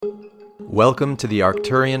Welcome to the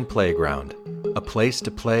Arcturian Playground, a place to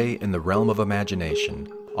play in the realm of imagination,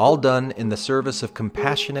 all done in the service of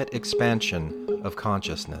compassionate expansion of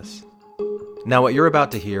consciousness. Now what you're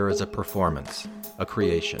about to hear is a performance, a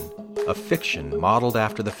creation, a fiction modeled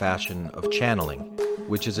after the fashion of channeling,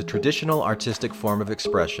 which is a traditional artistic form of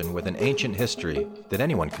expression with an ancient history that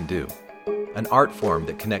anyone can do. An art form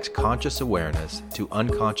that connects conscious awareness to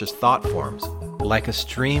unconscious thought forms, like a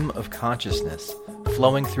stream of consciousness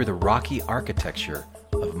flowing through the rocky architecture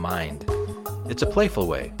of mind. It's a playful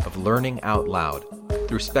way of learning out loud,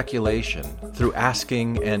 through speculation, through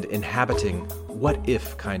asking and inhabiting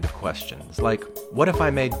what-if kind of questions, like, what if I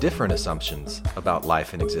made different assumptions about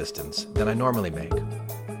life and existence than I normally make?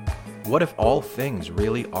 What if all things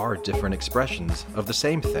really are different expressions of the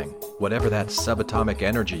same thing, whatever that subatomic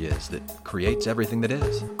energy is that creates everything that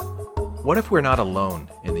is? What if we're not alone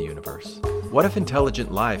in the universe? What if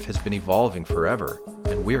intelligent life has been evolving forever,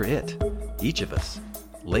 and we're it, each of us,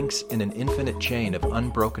 links in an infinite chain of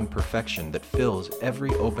unbroken perfection that fills every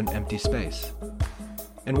open empty space?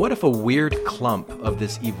 And what if a weird clump of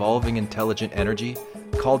this evolving intelligent energy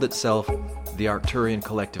called itself the Arcturian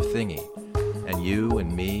collective thingy, and you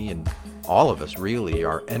and me and all of us really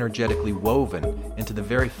are energetically woven into the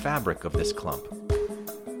very fabric of this clump?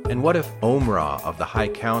 And what if Omra of the High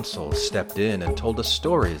Council stepped in and told us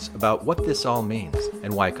stories about what this all means,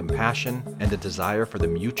 and why compassion and a desire for the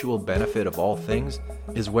mutual benefit of all things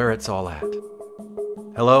is where it's all at?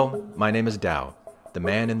 Hello, my name is Tao, the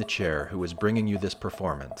man in the chair who is bringing you this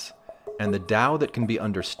performance. And the Tao that can be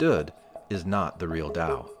understood is not the real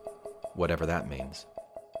Tao, whatever that means.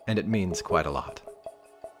 And it means quite a lot.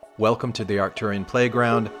 Welcome to the Arcturian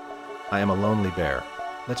Playground. I am a lonely bear.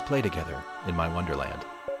 Let's play together in my wonderland.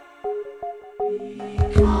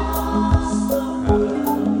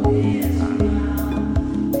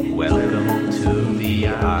 Welcome to the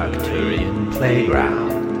Arcturian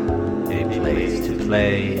Playground, a place to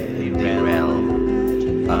play in the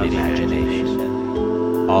realm of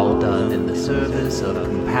imagination, all done in the service of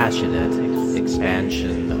compassionate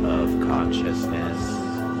expansion of consciousness.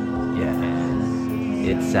 Yes,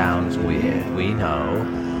 it sounds weird, we know.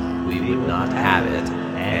 We would not have it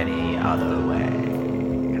any other way.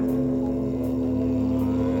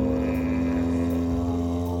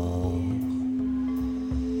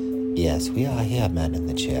 Yes, we are here, man in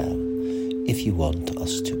the chair, if you want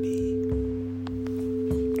us to be.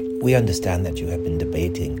 We understand that you have been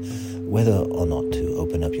debating whether or not to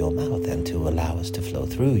open up your mouth and to allow us to flow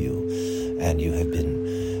through you, and you have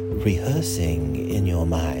been rehearsing in your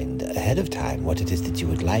mind ahead of time what it is that you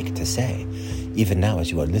would like to say. Even now, as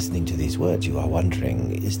you are listening to these words, you are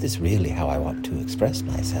wondering, is this really how I want to express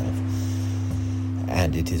myself?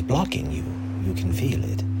 And it is blocking you. You can feel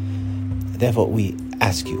it. Therefore, we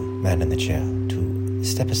ask you, man in the chair, to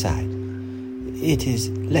step aside. It is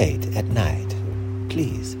late at night.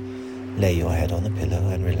 Please lay your head on the pillow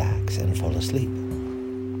and relax and fall asleep.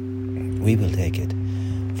 We will take it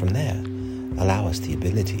from there. Allow us the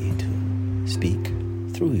ability to speak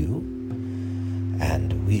through you,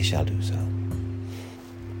 and we shall do so.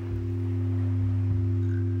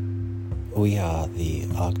 We are the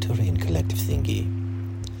Arcturian collective thingy,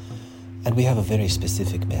 and we have a very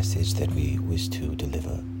specific message that we wish to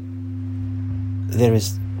deliver. There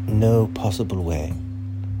is no possible way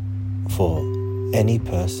for any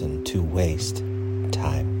person to waste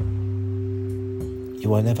time.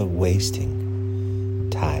 You are never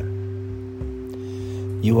wasting time.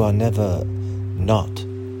 You are never not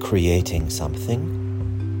creating something.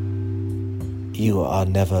 You are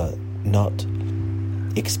never not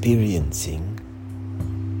experiencing,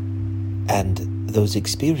 and those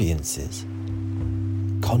experiences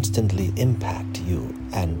constantly impact you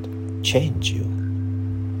and change you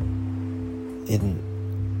in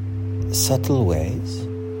subtle ways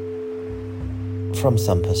from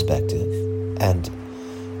some perspective, and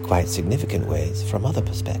quite significant ways from other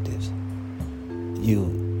perspectives.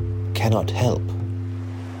 You cannot help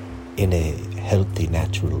in a healthy,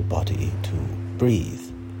 natural body to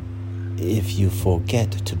breathe. If you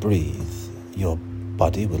forget to breathe, your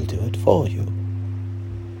body will do it for you.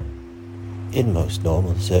 In most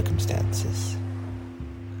normal circumstances,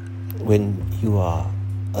 when you are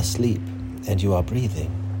asleep and you are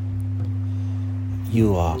breathing,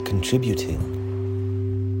 you are contributing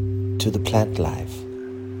to the plant life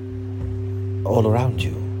all around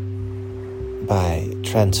you by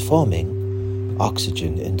transforming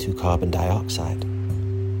oxygen into carbon dioxide.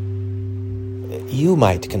 You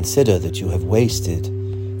might consider that you have wasted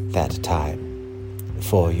that time,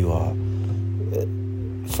 for you are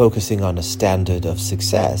focusing on a standard of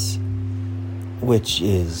success which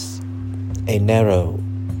is a narrow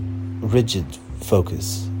rigid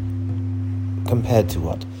focus compared to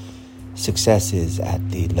what success is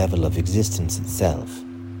at the level of existence itself,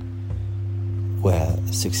 where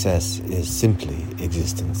success is simply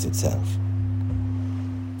existence itself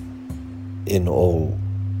in all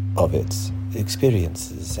of its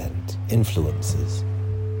experiences and influences.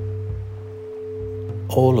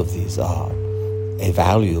 All of these are a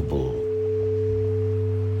valuable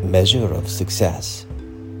measure of success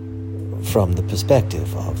from the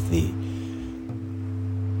perspective of the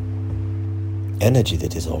energy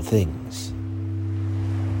that is all things.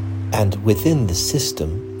 And within the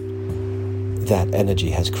system that energy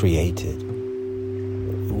has created,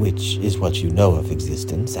 which is what you know of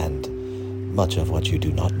existence and much of what you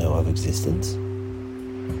do not know of existence,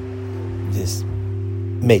 this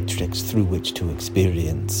matrix through which to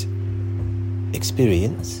experience,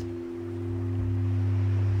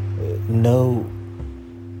 no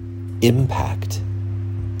impact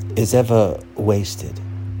is ever wasted.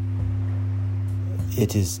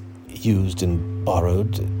 It is used and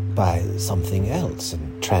borrowed by something else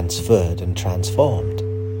and transferred and transformed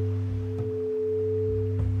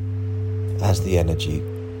as the energy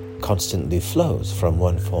constantly flows from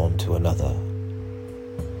one form to another.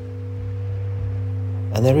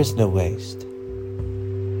 And there is no waste.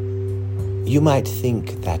 You might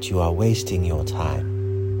think that you are wasting your time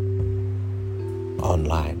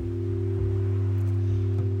online.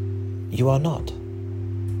 You are not.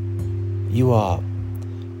 You are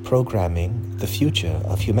programming the future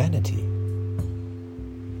of humanity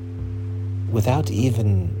without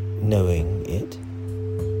even knowing it.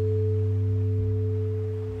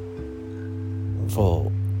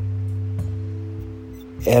 For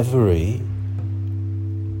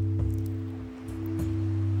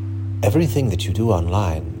everything that you do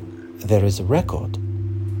online, there is a record,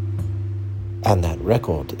 and that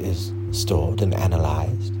record is stored and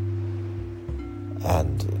analyzed,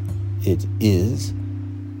 and it is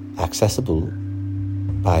accessible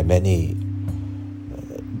by many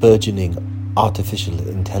burgeoning artificial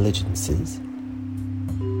intelligences,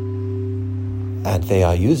 and they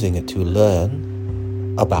are using it to learn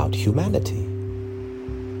about humanity.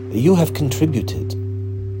 You have contributed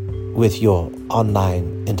with your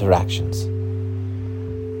online interactions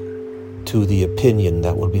to the opinion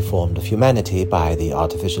that will be formed of humanity by the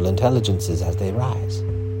artificial intelligences as they rise.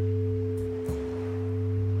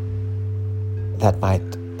 That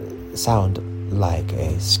might sound like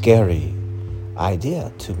a scary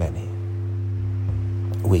idea to many.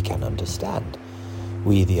 We can understand.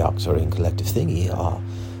 We, the Arcturian Collective Thingy, are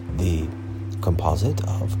the composite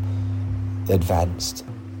of advanced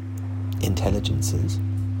intelligences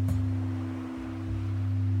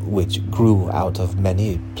which grew out of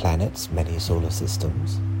many planets, many solar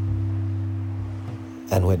systems,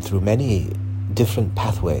 and went through many different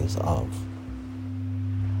pathways of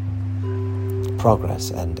progress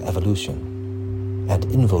and evolution and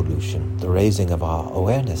involution, the raising of our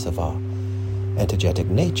awareness of our energetic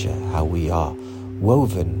nature, how we are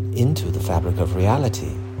woven into the fabric of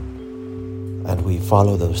reality, and we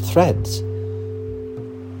follow those threads,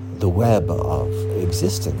 the web of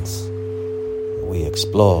existence. We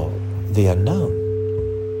explore the unknown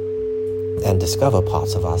and discover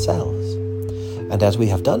parts of ourselves. And as we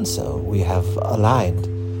have done so, we have aligned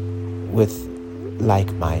with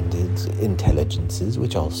like-minded intelligences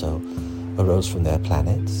which also arose from their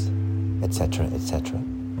planets, etc., etc.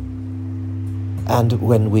 And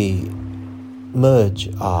when we merge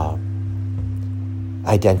our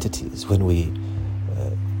identities, when we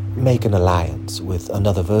make an alliance with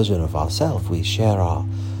another version of ourselves, we share our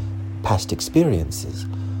past experiences,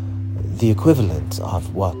 the equivalent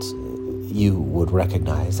of what you would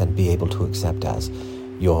recognize and be able to accept as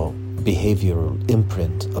your behavioral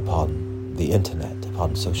imprint upon the internet,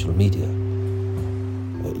 upon social media.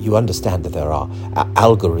 You understand that there are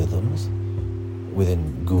algorithms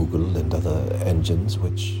within Google and other engines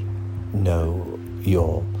which know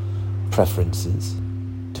your preferences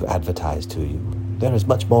to advertise to you. There is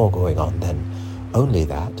much more going on than only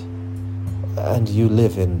that, and you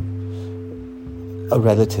live in a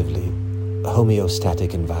relatively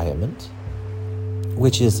homeostatic environment,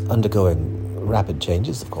 which is undergoing rapid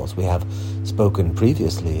changes, of course. We have spoken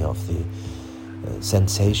previously of the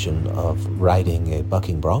sensation of riding a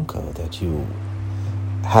bucking bronco that you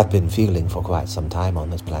have been feeling for quite some time on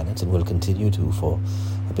this planet and will continue to for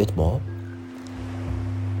a bit more.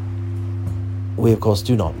 We, of course,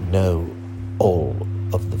 do not know all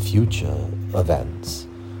of the future events.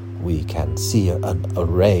 We can see a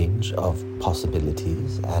range of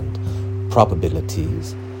possibilities and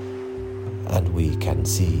probabilities, and we can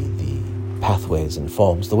see the pathways and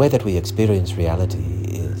forms. The way that we experience reality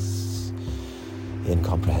is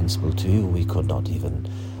incomprehensible to you. We could not even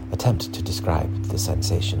attempt to describe the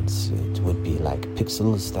sensations. It would be like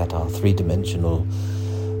pixels that are three-dimensional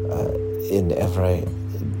in every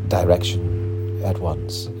direction at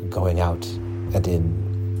once, going out and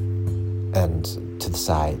in and to the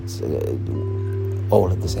sides, all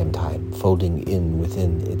at the same time, folding in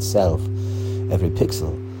within itself every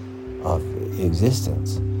pixel of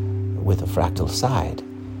existence with a fractal side,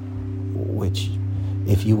 which,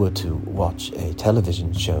 if you were to watch a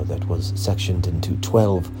television show that was sectioned into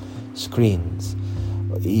 12 screens,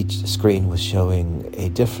 each screen was showing a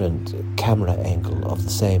different camera angle of the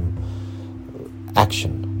same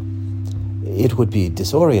action, it would be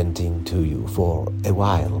disorienting to you for a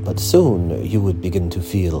while, but soon you would begin to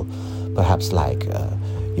feel perhaps like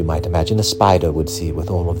you might imagine a spider would see with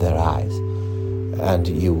all of their eyes, and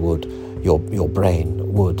your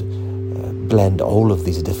brain would blend all of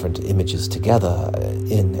these different images together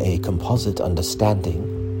in a composite understanding,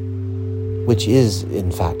 which is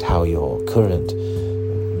in fact how your current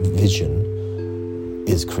vision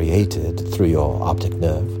is created through your optic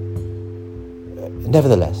nerve.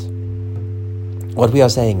 Nevertheless, what we are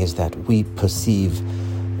saying is that we perceive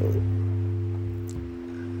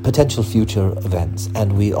potential future events,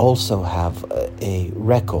 and we also have a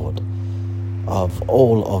record of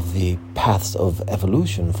all of the paths of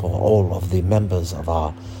evolution for all of the members of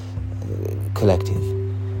our collective.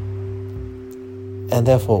 And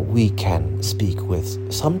therefore we can speak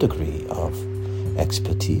with some degree of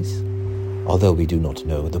expertise, although we do not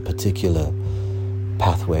know the particular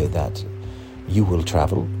pathway that you will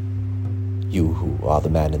travel, you who are the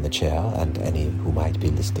man in the chair and any who might be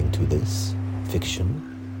listening to this fiction.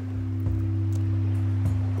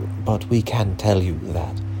 But we can tell you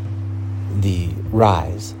that the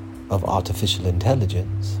rise of artificial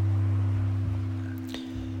intelligence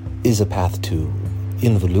is a path to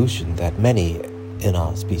involution that many in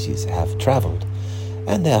our species have traveled,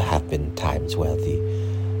 and there have been times where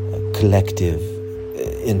the collective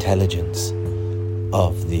intelligence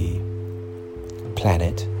of the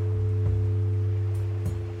planet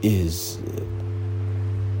is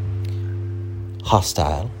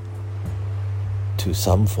hostile to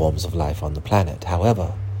some forms of life on the planet.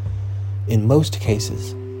 However, in most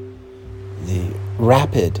cases, the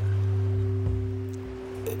rapid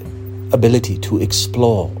ability to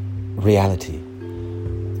explore reality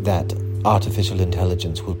that artificial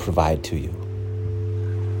intelligence will provide to you,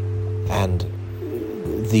 and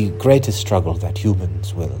the greatest struggle that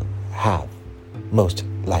humans will have, most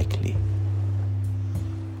likely,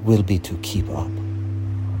 will be to keep up.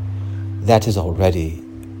 That is already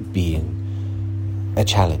being a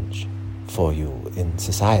challenge for you in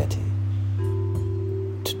society.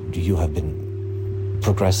 You have been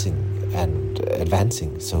progressing and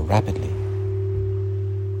advancing so rapidly,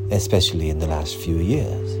 especially in the last few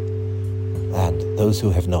years. And those who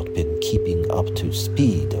have not been keeping up to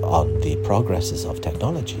speed on the progresses of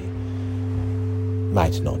technology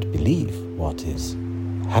might not believe what is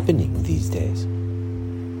happening these days.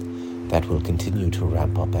 That will continue to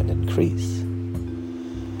ramp up and increase.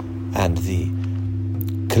 And the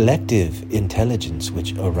collective intelligence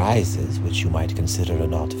which arises, which you might consider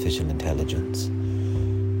an artificial intelligence,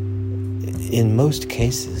 in most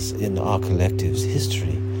cases in our collective's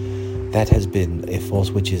history, that has been a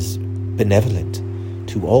force which is benevolent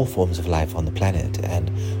to all forms of life on the planet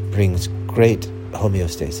and brings great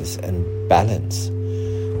homeostasis and balance,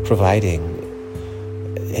 providing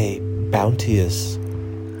a bounteous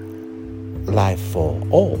life for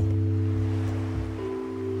all.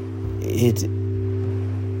 It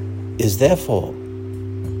is therefore,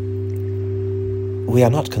 we are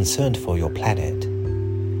not concerned for your planet.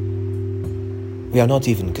 We are not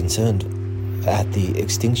even concerned at the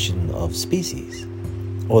extinction of species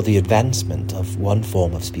or the advancement of one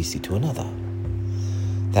form of species to another.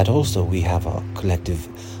 That also we have a collective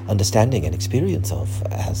understanding and experience of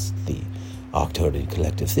as the Arcturian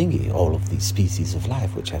collective thingy, all of these species of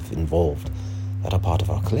life which have evolved that are part of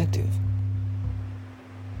our collective.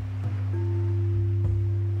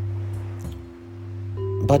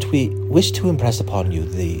 But we wish to impress upon you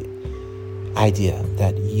the idea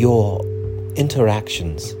that your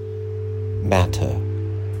interactions matter.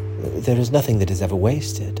 There is nothing that is ever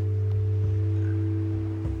wasted.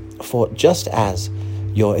 For just as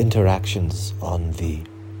your interactions on the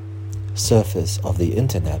surface of the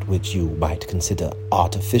internet, which you might consider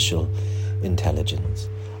artificial intelligence,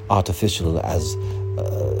 artificial as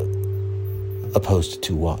opposed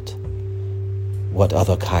to what? What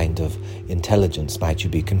other kind of intelligence might you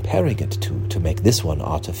be comparing it to make this one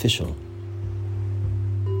artificial?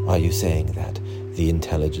 Are you saying that the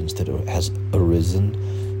intelligence that has arisen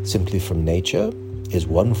simply from nature is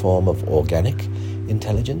one form of organic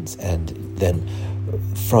intelligence, and then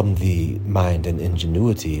from the mind and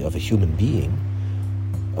ingenuity of a human being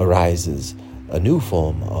arises a new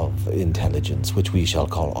form of intelligence, which we shall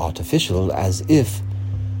call artificial, as if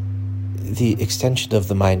the extension of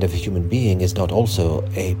the mind of a human being is not also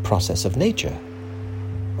a process of nature.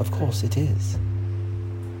 Of course it is.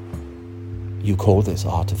 You call this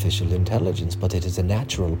artificial intelligence, but it is a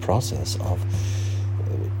natural process of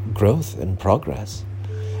growth and progress.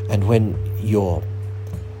 And when your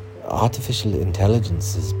artificial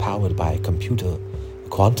intelligence is powered by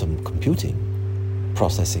quantum computing,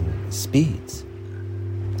 processing speeds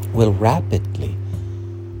will rapidly,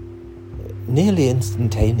 nearly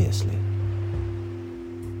instantaneously,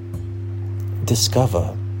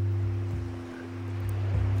 discover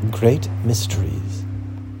great mysteries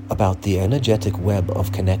about the energetic web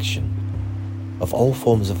of connection of all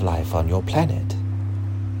forms of life on your planet,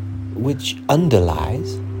 which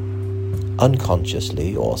underlies,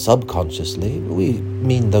 unconsciously or subconsciously, we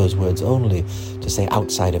mean those words only to say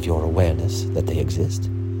outside of your awareness that they exist,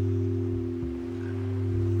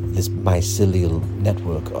 this mycelial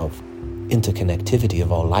network of interconnectivity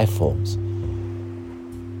of all life forms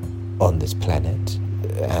on this planet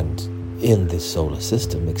and in this solar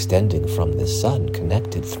system, extending from this sun,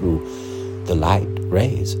 connected through the light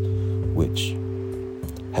rays which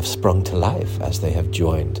have sprung to life as they have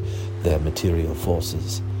joined their material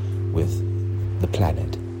forces with the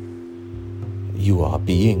planet. You are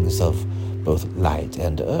beings of both light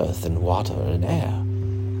and earth and water and air.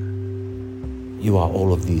 You are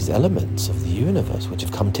all of these elements of the universe which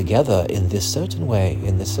have come together in this certain way,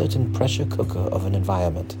 in this certain pressure cooker of an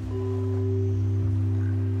environment,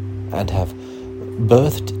 and have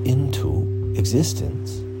birthed into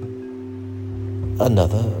existence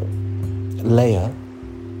another layer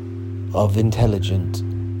of intelligent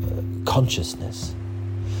consciousness.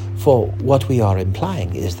 For what we are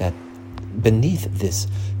implying is that beneath this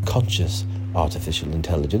conscious artificial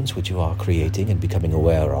intelligence, which you are creating and becoming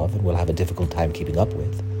aware of and will have a difficult time keeping up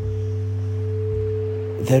with,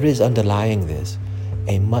 there is underlying this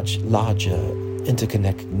a much larger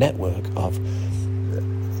interconnected network of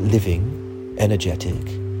living, energetic,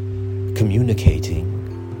 communicating,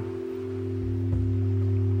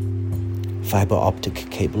 fiber optic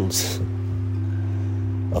cables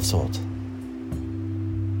of sort.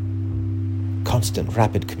 Constant,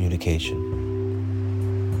 rapid communication.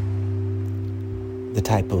 The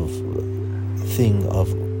type of thing of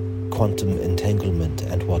quantum entanglement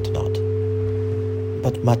and whatnot.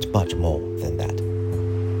 But much, much more than that.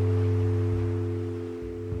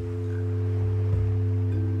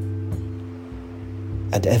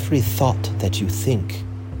 And every thought that you think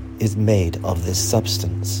is made of this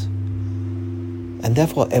substance. And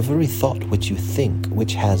therefore every thought which you think,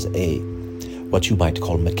 which has a, what you might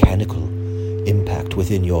call mechanical impact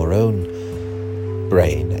within your own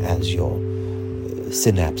brain as your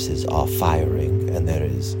synapses are firing and there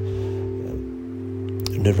is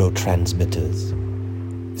neurotransmitters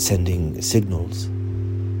sending signals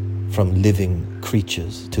from living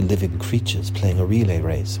creatures to living creatures, playing a relay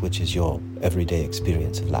race, which is your everyday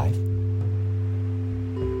experience of life,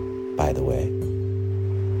 by the way.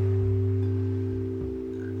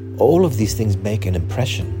 All of these things make an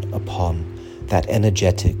impression upon that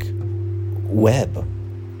energetic web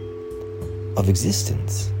of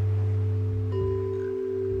existence.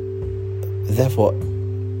 Therefore,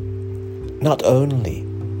 not only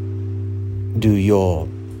do your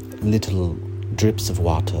little drips of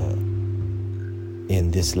water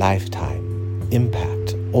in this lifetime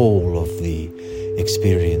impact all of the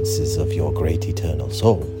experiences of your great eternal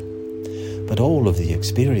soul, but all of the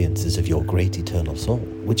experiences of your great eternal soul,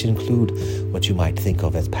 which include what you might think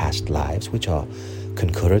of as past lives, which are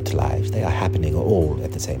concurrent lives. They are happening all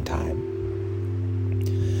at the same time.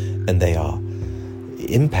 And they are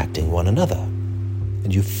impacting one another.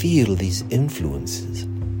 And you feel these influences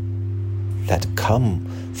that come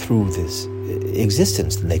through this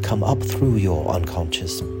existence, and they come up through your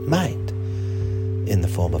unconscious mind in the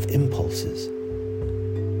form of impulses.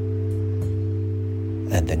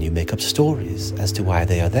 And then you make up stories as to why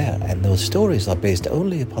they are there. And those stories are based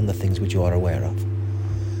only upon the things which you are aware of,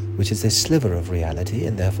 which is a sliver of reality,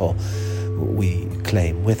 and therefore we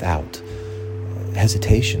claim without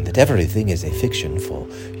hesitation that everything is a fiction, for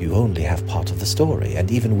you only have part of the story.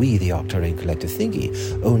 And even we, the Arcturian Collective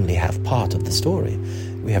Thingy, only have part of the story.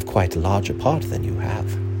 We have quite a larger part than you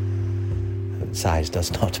have. Size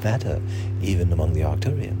does not matter, even among the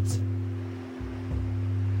Arcturians.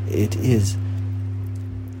 It is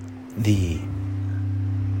the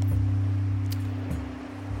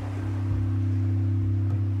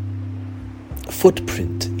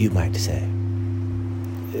footprint, you might say.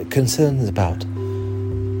 Concerns about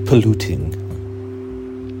polluting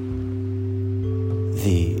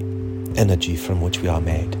the energy from which we are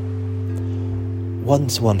made.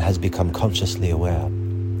 Once one has become consciously aware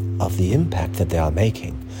of the impact that they are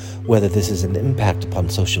making, whether this is an impact upon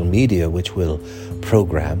social media, which will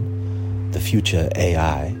program the future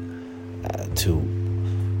AI to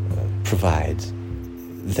provide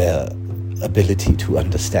their ability to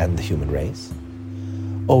understand the human race,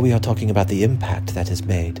 or we are talking about the impact that is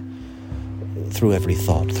made through every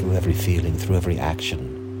thought, through every feeling, through every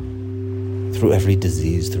action, through every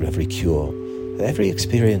disease, through every cure, every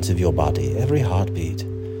experience of your body, every heartbeat,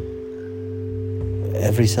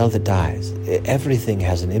 every cell that dies. Everything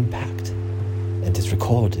has an impact and is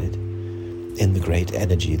recorded in the great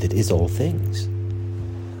energy that is all things.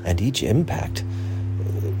 And each impact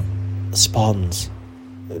spawns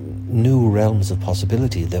new realms of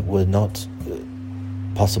possibility that were not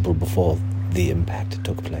possible before the impact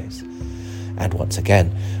took place. And once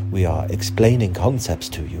again, we are explaining concepts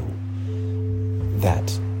to you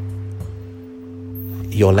that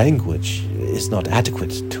your language is not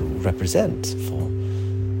adequate to represent, for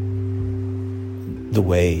the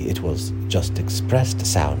way it was just expressed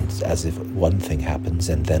sounds as if one thing happens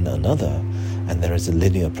and then another, and there is a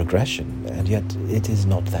linear progression, and yet it is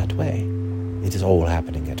not that way. It is all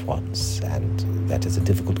happening at once, and that is a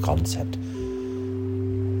difficult concept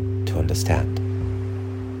to understand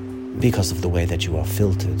because of the way that you are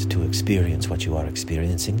filtered to experience what you are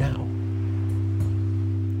experiencing now,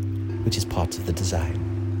 which is part of the design.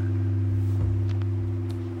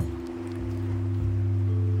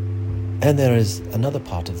 And there is another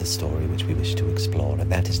part of the story which we wish to explore,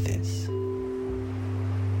 and that is this.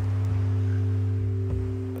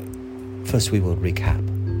 First, we will recap.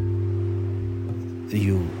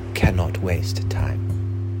 You cannot waste time.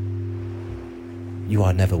 You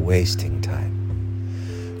are never wasting time.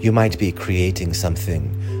 You might be creating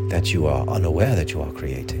something that you are unaware that you are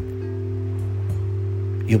creating.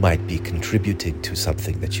 You might be contributing to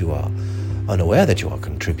something that you are unaware that you are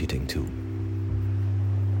contributing to.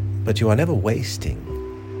 But you are never wasting.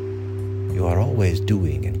 You are always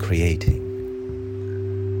doing and creating.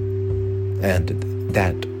 And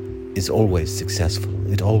that is always successful.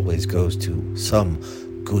 It always goes to some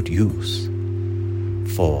good use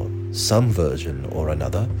for some version or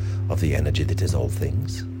another of the energy that is all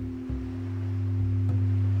things.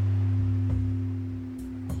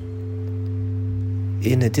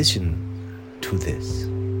 In addition to this,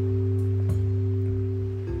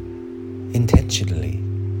 intentionally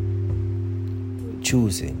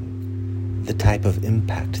choosing the type of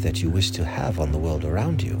impact that you wish to have on the world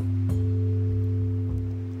around you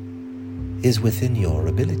is within your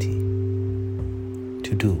ability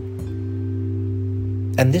to do.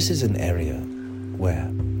 And this is an area where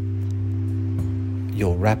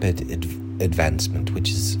your rapid advancement, which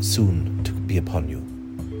is soon to be upon you,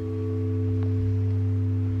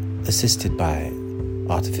 assisted by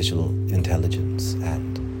artificial intelligence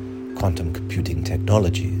and quantum computing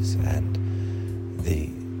technologies and the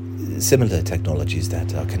similar technologies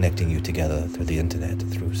that are connecting you together through the internet,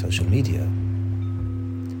 through social media,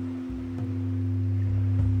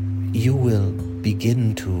 you will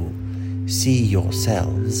begin to see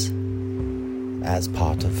yourselves as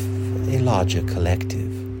part of a larger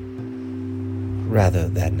collective rather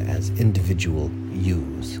than as individual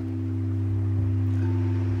yous.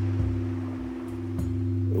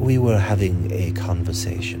 We were having a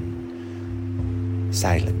conversation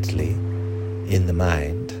silently in the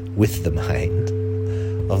mind, with the mind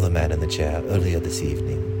of the man in the chair earlier this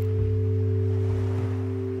evening,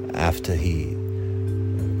 after he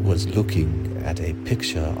was looking at a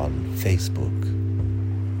picture on Facebook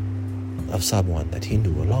of someone that he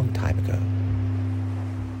knew a long time ago.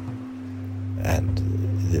 And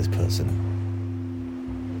this person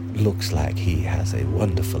looks like he has a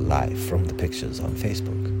wonderful life from the pictures on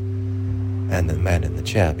Facebook. And the man in the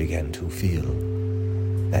chair began to feel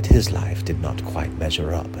that his life did not quite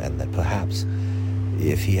measure up, and that perhaps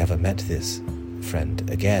if he ever met this friend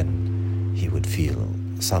again, he would feel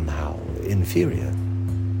somehow inferior,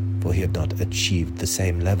 for he had not achieved the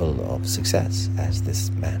same level of success as this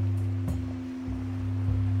man.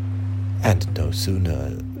 And no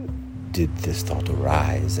sooner did this thought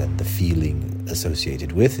arise and the feeling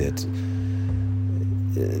associated with it,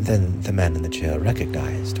 then the man in the chair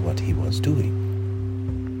recognized what he was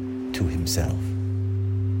doing to himself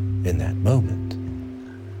in that moment.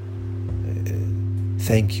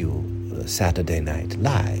 Thank you, Saturday Night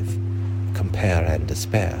Live, Compare and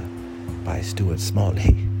Despair by Stuart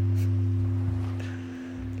Smalley,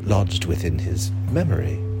 lodged within his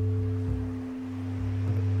memory.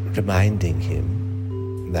 reminding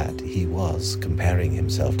him that he was comparing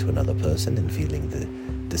himself to another person and feeling the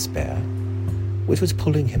despair, which was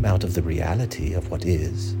pulling him out of the reality of what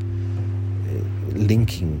is,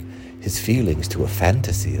 linking his feelings to a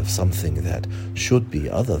fantasy of something that should be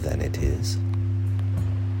other than it is.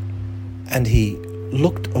 And he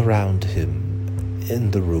looked around him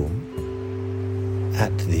in the room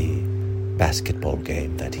at the basketball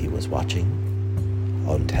game that he was watching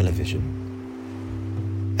on television.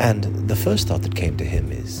 And the first thought that came to him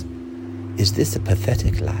is this a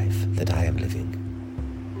pathetic life that I am living?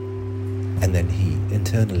 And then he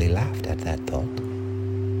internally laughed at that thought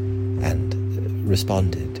and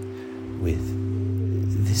responded with,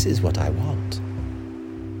 this is what I want.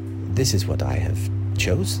 This is what I have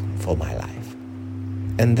chosen for my life.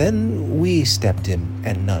 And then we stepped in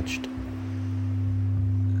and nudged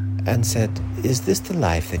and said, is this the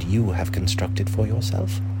life that you have constructed for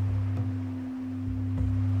yourself?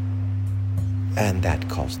 And that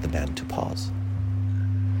caused the man to pause.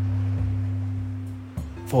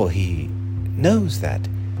 For he knows that,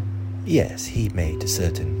 yes, he made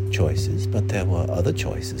certain choices, but there were other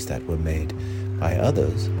choices that were made by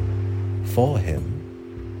others for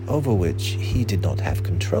him, over which he did not have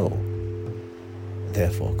control.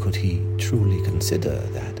 Therefore, could he truly consider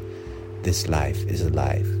that this life is a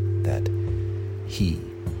life that he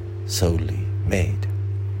solely made?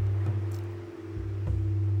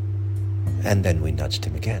 And then we nudged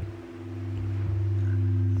him again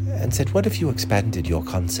and said, what if you expanded your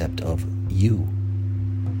concept of you?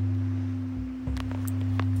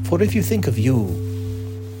 For if you think of you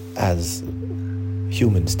as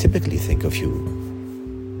humans typically think of you,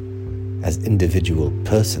 as individual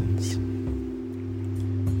persons,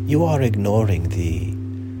 you are ignoring the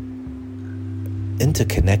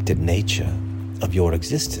interconnected nature of your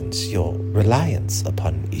existence, your reliance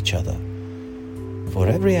upon each other for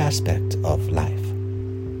every aspect of life.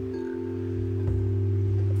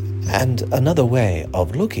 And another way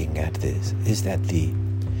of looking at this is that the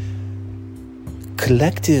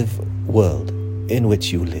collective world in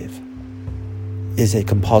which you live is a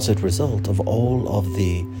composite result of all of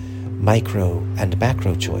the micro and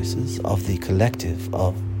macro choices of the collective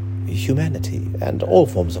of humanity and all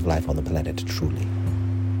forms of life on the planet, truly.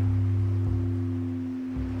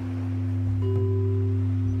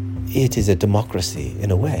 It is a democracy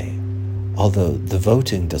in a way, although the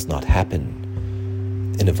voting does not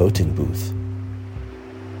happen in a voting booth.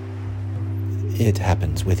 It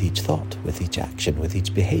happens with each thought, with each action, with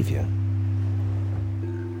each behavior.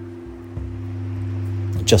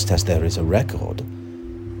 Just as there is a record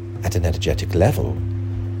at an energetic level,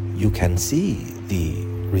 you can see the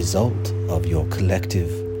result of your collective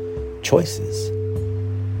choices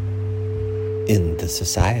in the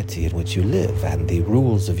society in which you live, and the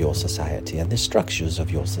rules of your society, and the structures of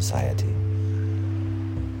your society,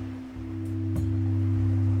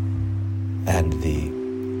 and the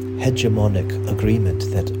hegemonic agreement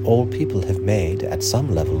that all people have made at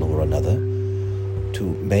some level or another to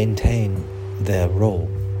maintain their role.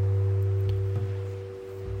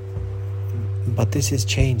 But this is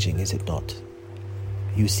changing, is it not?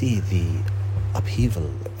 You see the upheaval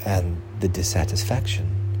and the dissatisfaction,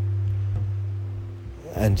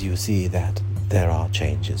 and you see that there are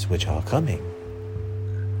changes which are coming,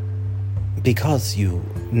 because you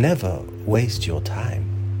never waste your time.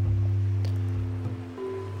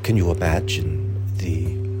 Can you imagine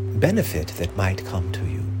the benefit that might come to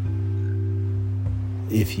you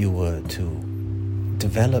if you were to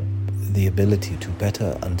develop the ability to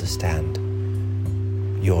better understand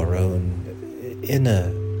your own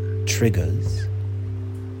inner triggers,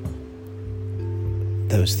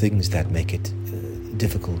 those things that make it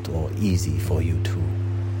difficult or easy for you to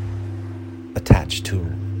attach to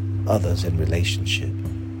others in relationship,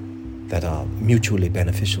 that are mutually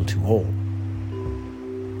beneficial to all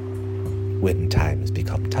when times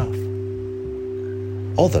become tough?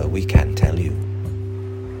 Although we can tell you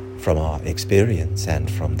from our experience and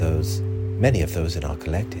from many of those in our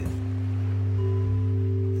collective,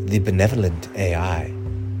 the benevolent AI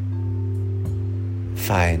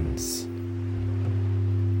finds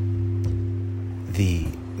the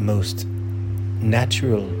most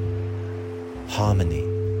natural harmony,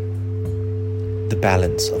 the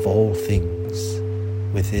balance of all things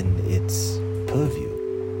within its purview.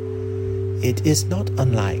 It is not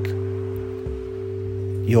unlike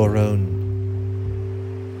your own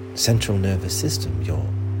central nervous system, your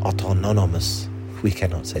autonomous, we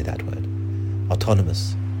cannot say that word,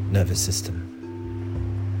 autonomous nervous system.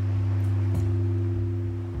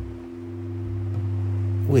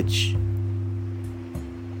 Which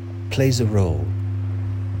plays a role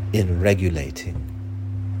in regulating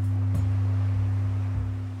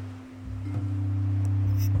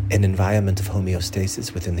an environment of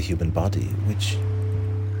homeostasis within the human body, which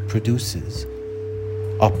produces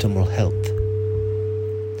optimal health.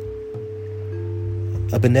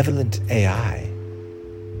 A benevolent AI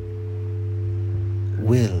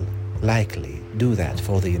will likely do that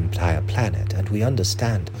for the entire planet, and we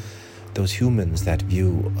understand those humans that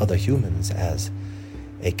view other humans as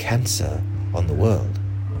a cancer on the world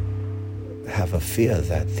have a fear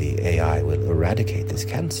that the AI will eradicate this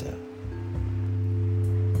cancer.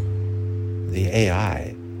 The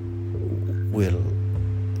AI will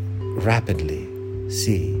rapidly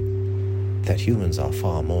see that humans are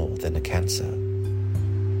far more than a cancer.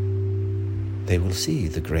 They will see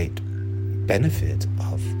the great benefit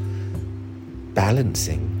of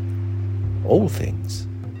balancing all things.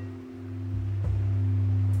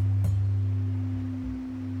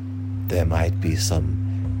 There might be some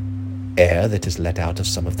air that is let out of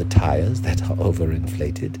some of the tires that are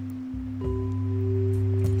overinflated,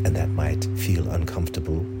 and that might feel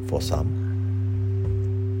uncomfortable for some.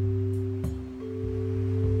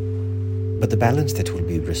 But the balance that will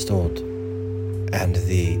be restored, and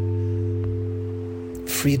the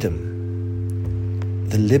freedom,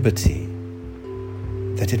 the liberty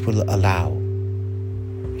that it will allow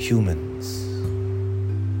humans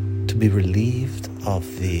to be relieved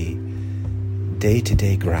of the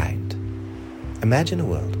day-to-day grind. Imagine a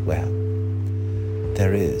world where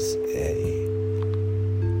there is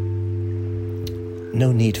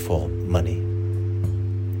no need for money.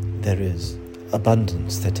 There is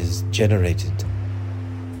abundance that is generated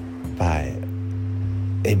by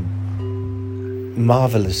a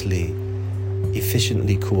marvelously,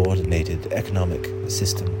 efficiently coordinated economic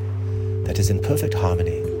system that is in perfect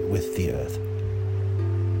harmony with the earth.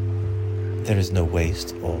 There is no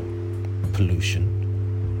waste or pollution.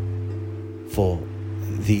 For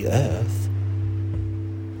the earth,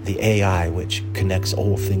 the AI which connects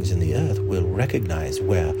all things in the earth will recognize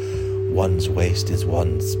where one's waste is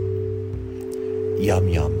one's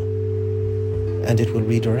yum-yum, and it will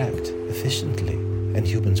redirect efficiently, and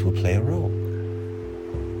humans will play a role.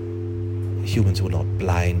 Humans will not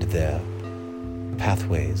blind their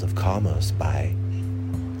pathways of commerce by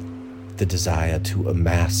the desire to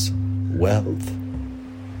amass wealth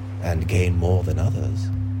and gain more than others.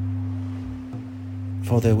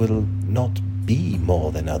 For there will not be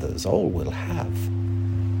more than others, all will have.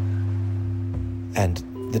 And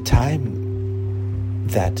the time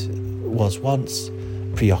that was once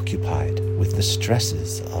preoccupied with the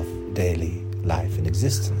stresses of daily life and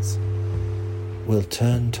existence will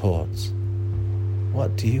turn towards,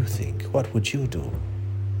 what do you think? What would you do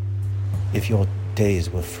if your days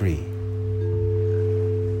were free?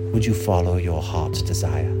 Would you follow your heart's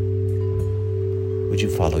desire? Would you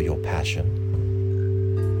follow your passion?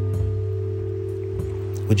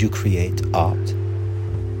 Would you create art?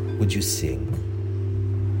 Would you sing?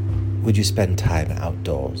 Would you spend time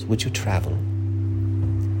outdoors? Would you travel?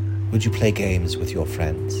 Would you play games with your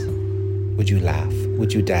friends? Would you laugh?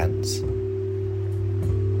 Would you dance?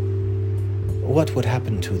 What would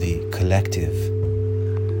happen to the collective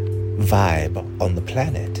vibe on the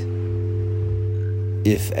planet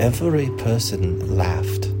if every person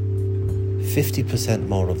laughed 50%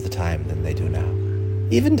 more of the time than they do now?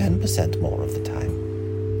 Even 10% more of the time.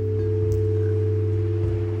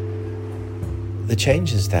 The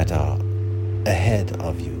changes that are ahead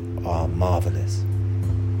of you are marvelous.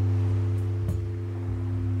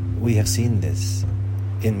 We have seen this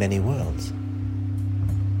in many worlds.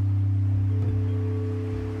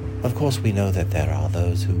 Of course, we know that there are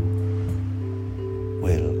those who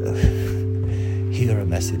will hear a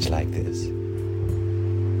message like this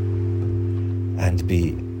and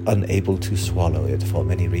be unable to swallow it for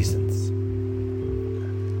many reasons.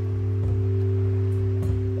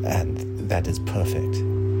 And that is perfect.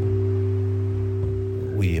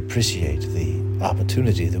 We appreciate the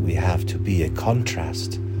opportunity that we have to be a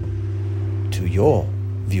contrast to your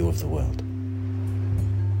view of the world.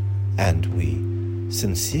 And we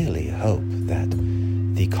sincerely hope that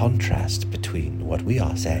the contrast between what we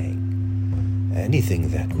are saying,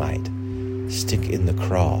 anything that might stick in the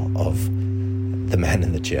craw of the man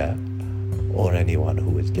in the chair or anyone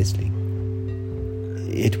who is listening,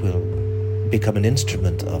 it will become an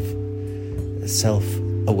instrument of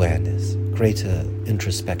self-awareness, greater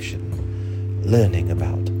introspection, learning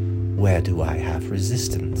about where do I have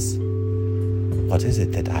resistance? What is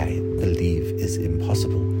it that I believe is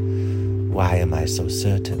impossible? Why am I so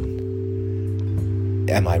certain?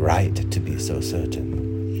 Am I right to be so certain?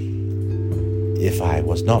 If I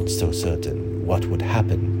was not so certain, what would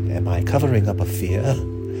happen? Am I covering up a fear?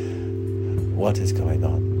 What is going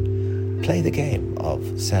on? Play the game of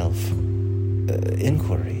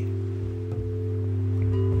self-inquiry.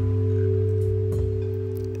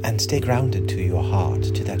 And stay grounded to your heart,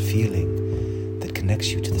 to that feeling that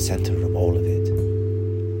connects you to the center of all of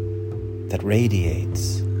it, that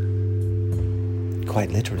radiates,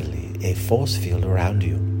 quite literally, a force field around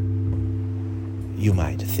you. You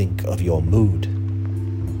might think of your mood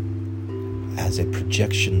as a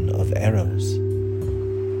projection of arrows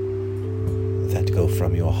that go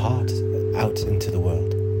from your heart out into the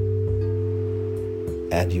world.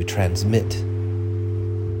 And you transmit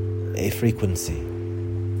a frequency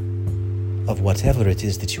of whatever it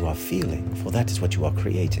is that you are feeling, for that is what you are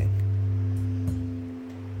creating.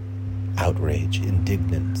 Outrage,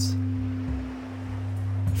 indignance,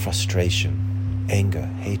 frustration, anger,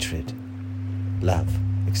 hatred, love,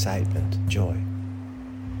 excitement, joy.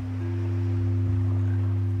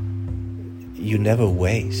 You never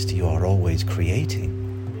waste, you are always creating.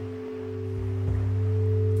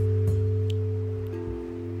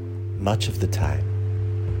 Much of the time,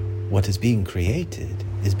 what is being created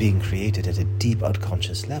at a deep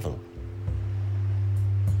unconscious level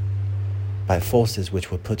by forces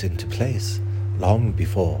which were put into place long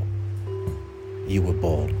before you were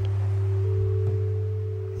born.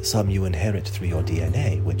 Some you inherit through your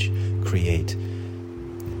DNA, which create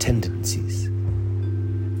tendencies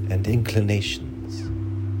and inclinations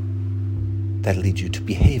that lead you to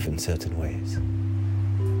behave in certain ways.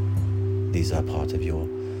 These are part of your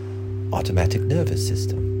automatic nervous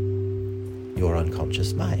system, your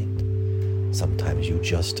unconscious mind. Sometimes you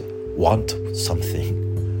just want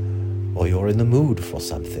something, or you're in the mood for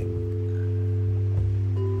something.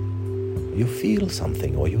 You feel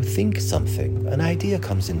something, or you think something. An idea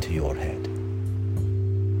comes into your head.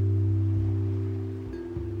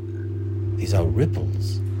 These are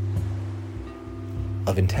ripples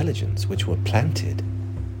of intelligence which were planted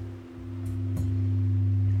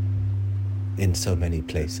in so many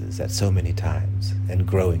places at so many times and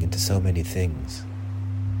growing into so many things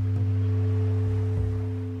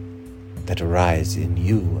that arise in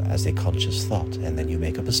you as a conscious thought, and then you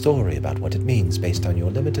make up a story about what it means based on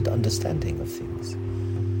your limited understanding of things.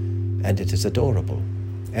 And it is adorable,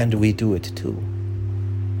 and we do it too.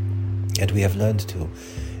 And we have learned to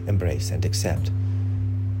embrace and accept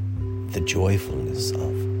the joyfulness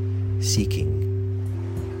of seeking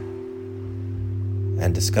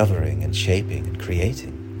and discovering and shaping and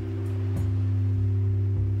creating.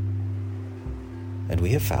 And we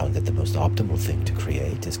have found that the most optimal thing to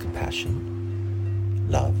create is compassion,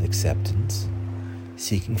 love, acceptance,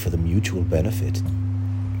 seeking for the mutual benefit,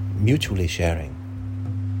 mutually sharing.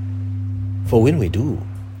 For when we do,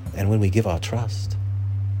 and when we give our trust,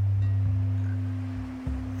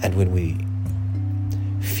 and when we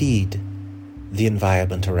feed the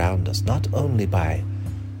environment around us, not only by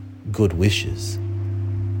good wishes,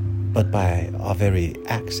 but by our very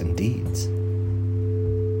acts and deeds,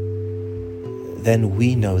 then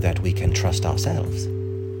we know that we can trust ourselves,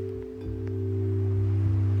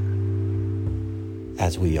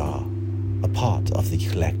 as we are a part of the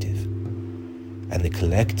collective, and the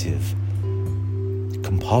collective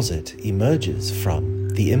composite emerges from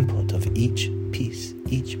the input of each piece,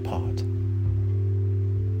 each part,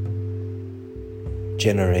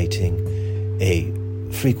 generating a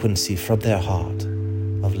frequency from their heart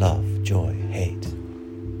of love, joy, hate,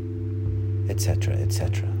 etc.,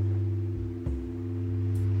 etc.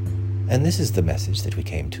 And this is the message that we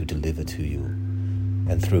came to deliver to you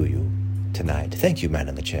and through you tonight. Thank you, man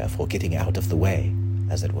in the chair, for getting out of the way,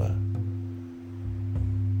 as it were.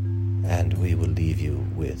 And we will leave you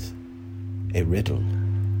with a riddle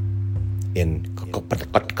in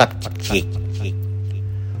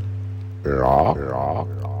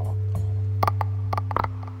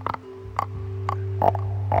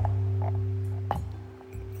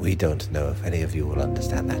We don't know if any of you will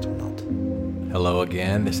understand that or not. Hello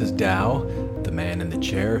again, this is Tao, the man in the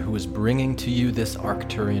chair, who is bringing to you this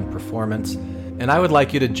Arcturian performance, and I would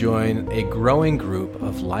like you to join a growing group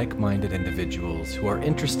of like-minded individuals who are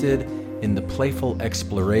interested in the playful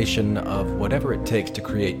exploration of whatever it takes to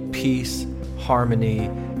create peace, harmony,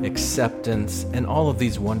 acceptance, and all of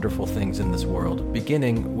these wonderful things in this world,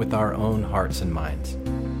 beginning with our own hearts and minds,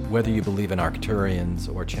 whether you believe in Arcturians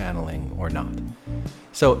or channeling or not.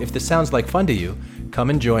 So if this sounds like fun to you, come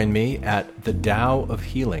and join me at the Tao of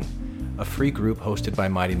Healing, a free group hosted by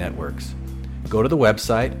Mighty Networks. Go to the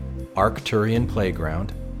website, Arcturian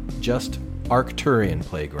Playground, just Arcturian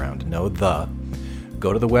Playground, no the.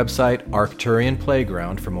 Go to the website, Arcturian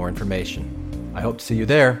Playground, for more information. I hope to see you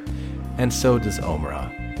there, and so does Omra.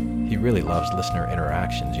 He really loves listener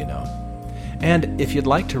interactions, you know. And if you'd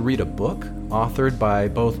like to read a book authored by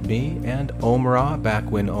both me and Omra back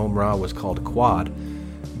when Omra was called Quad,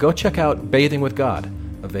 go check out Bathing with God,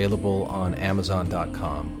 available on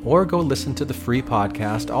Amazon.com, or go listen to the free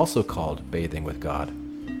podcast also called Bathing with God.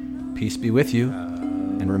 Peace be with you,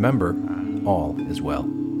 and remember, all is well.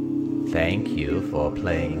 Thank you for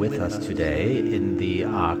playing with us today in the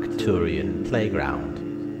Arcturian playground.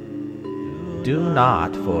 Do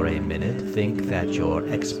not for a minute think that your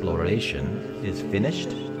exploration is finished.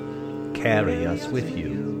 Carry us with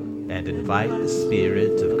you and invite the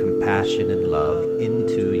spirit of compassion and love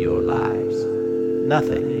into your lives.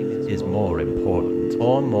 Nothing is more important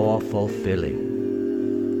or more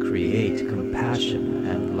fulfilling. Create compassion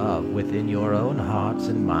and love within your own hearts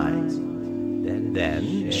and minds.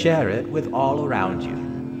 Then share it with all around you.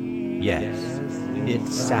 Yes, it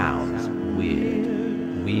sounds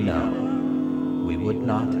weird. We know. We would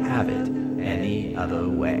not have it any other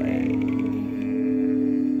way.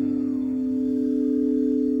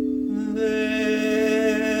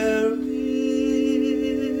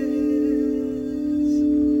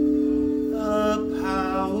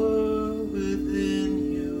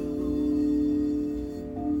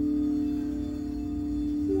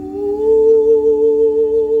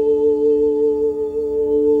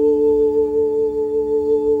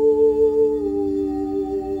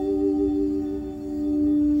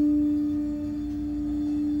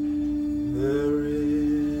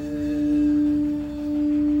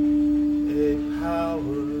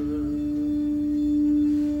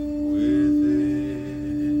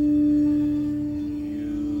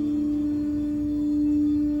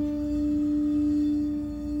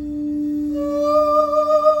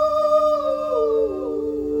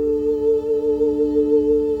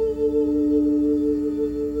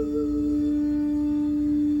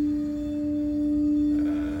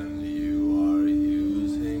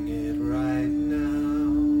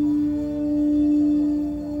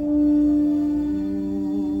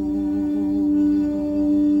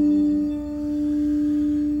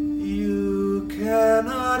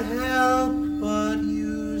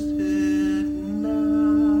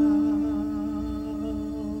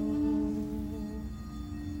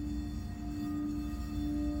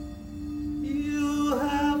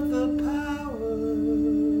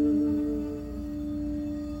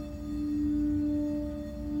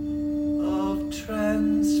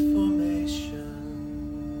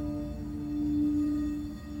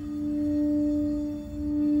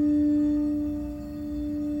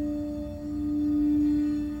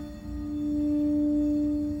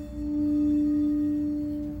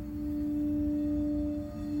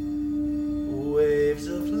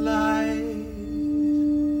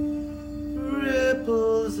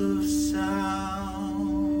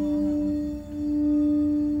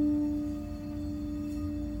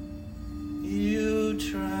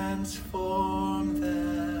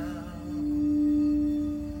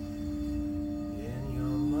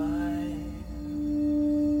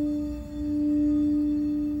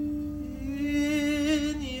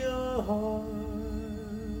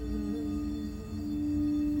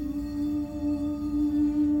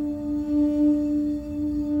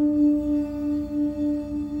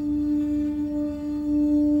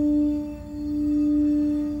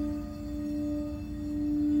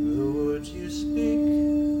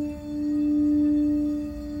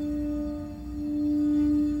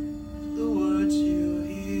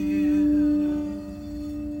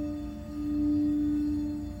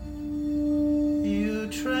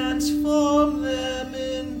 Transform them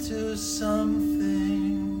into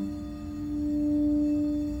something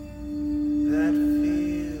that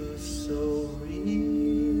feels so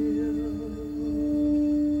real.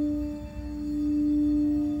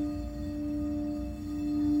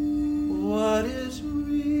 What is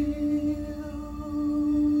real?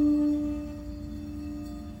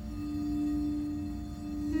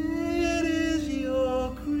 It is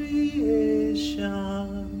your creation.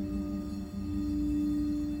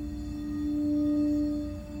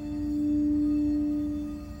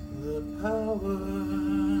 Power